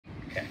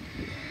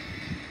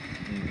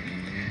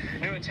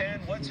at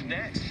 10. What's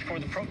next for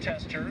the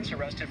protesters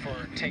arrested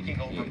for taking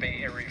over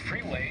Bay Area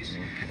freeways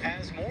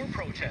as more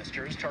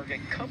protesters target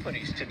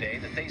companies today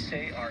that they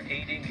say are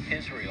aiding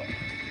Israel?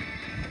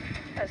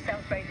 A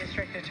South Bay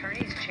District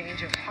Attorney's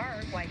change of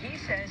heart, why he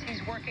says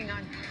he's working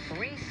on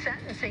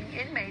resentencing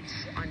inmates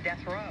on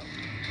death row.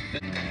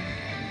 Now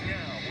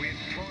in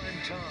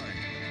prime time,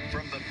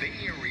 from the Bay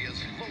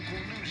Area's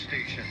local news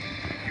station,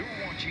 you're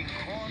watching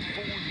KRON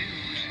 4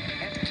 News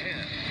at 10.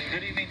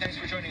 Good evening. Thanks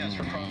for joining us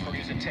for KRON 4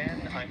 News at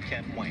 10. I'm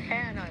Ken Wayne.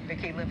 And I'm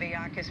Vicki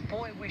Liviakis.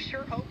 Boy, we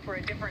sure hope for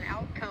a different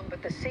outcome,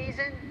 but the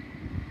season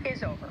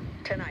is over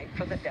tonight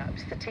for the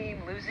Dubs. The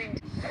team losing...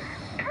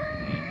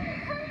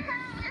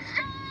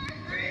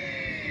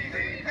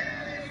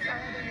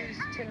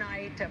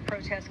 Tonight,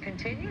 protests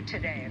continue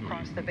today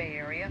across the Bay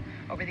Area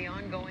over the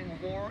ongoing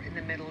war in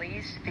the Middle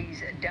East.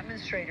 These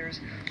demonstrators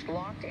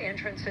blocked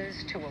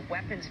entrances to a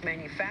weapons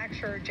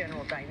manufacturer,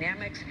 General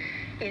Dynamics,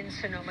 in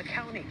Sonoma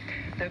County.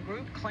 The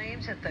group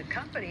claims that the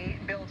company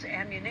builds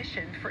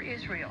ammunition for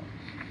Israel.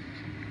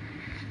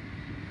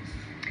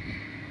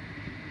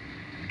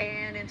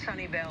 And in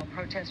Sunnyvale,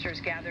 protesters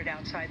gathered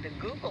outside the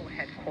Google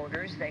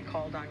headquarters. They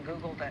called on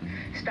Google to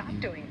stop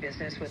doing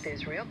business with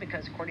Israel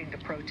because, according to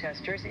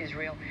protesters,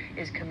 Israel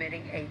is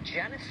committing a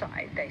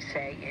genocide, they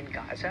say, in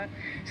Gaza.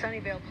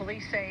 Sunnyvale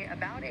police say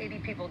about 80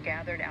 people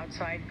gathered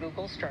outside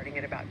Google starting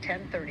at about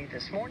 10:30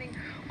 this morning.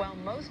 While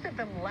most of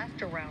them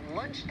left around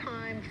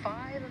lunchtime,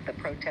 5 of the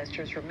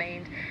protesters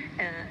remained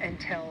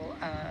until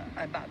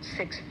about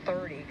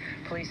 6:30.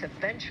 Police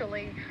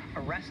eventually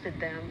arrested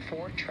them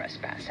for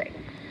trespassing.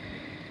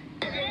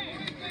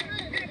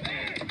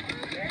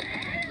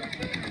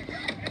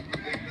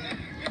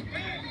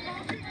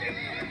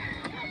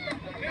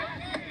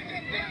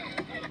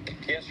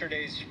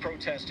 Yesterday's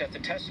protest at the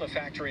Tesla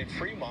factory in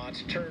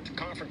Fremont turned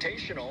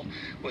confrontational,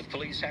 with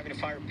police having to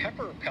fire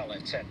pepper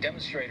pellets at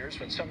demonstrators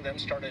when some of them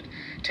started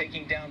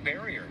taking down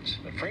barriers.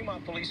 But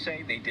Fremont police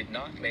say they did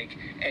not make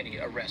any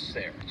arrests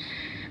there.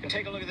 And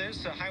take a look at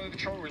this. Highway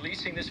Patrol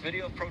releasing this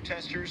video of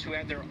protesters who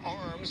had their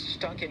arms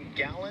stuck in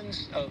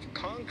gallons of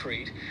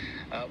concrete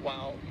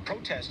while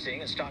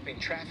protesting and stopping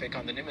traffic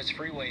on the Nimitz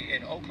Freeway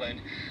in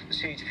Oakland. The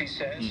CHP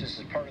says this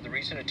is part of the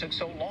reason it took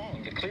so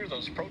long to clear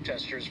those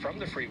protesters from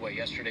the freeway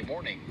yesterday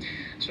morning.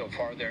 So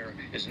far, there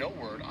is no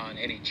word on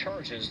any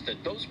charges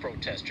that those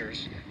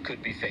protesters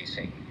could be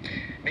facing.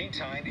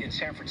 Meantime, in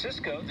San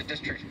Francisco, the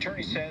district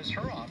attorney says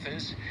her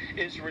office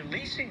is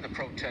releasing the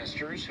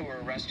protesters who were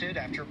arrested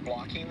after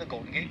blocking the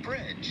Golden Gate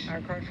Bridge.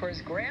 Our KRON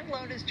 4's Grant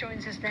Lotus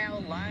joins us now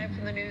live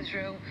from the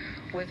newsroom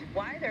with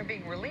why they're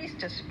being released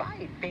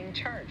despite being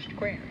charged.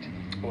 Grant.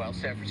 Well,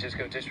 San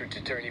Francisco District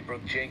Attorney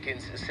Brooke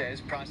Jenkins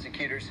says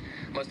prosecutors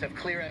must have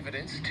clear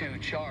evidence to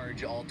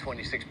charge all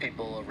 26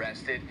 people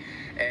arrested,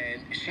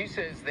 and she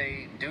says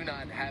they do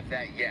not have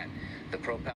that yet. The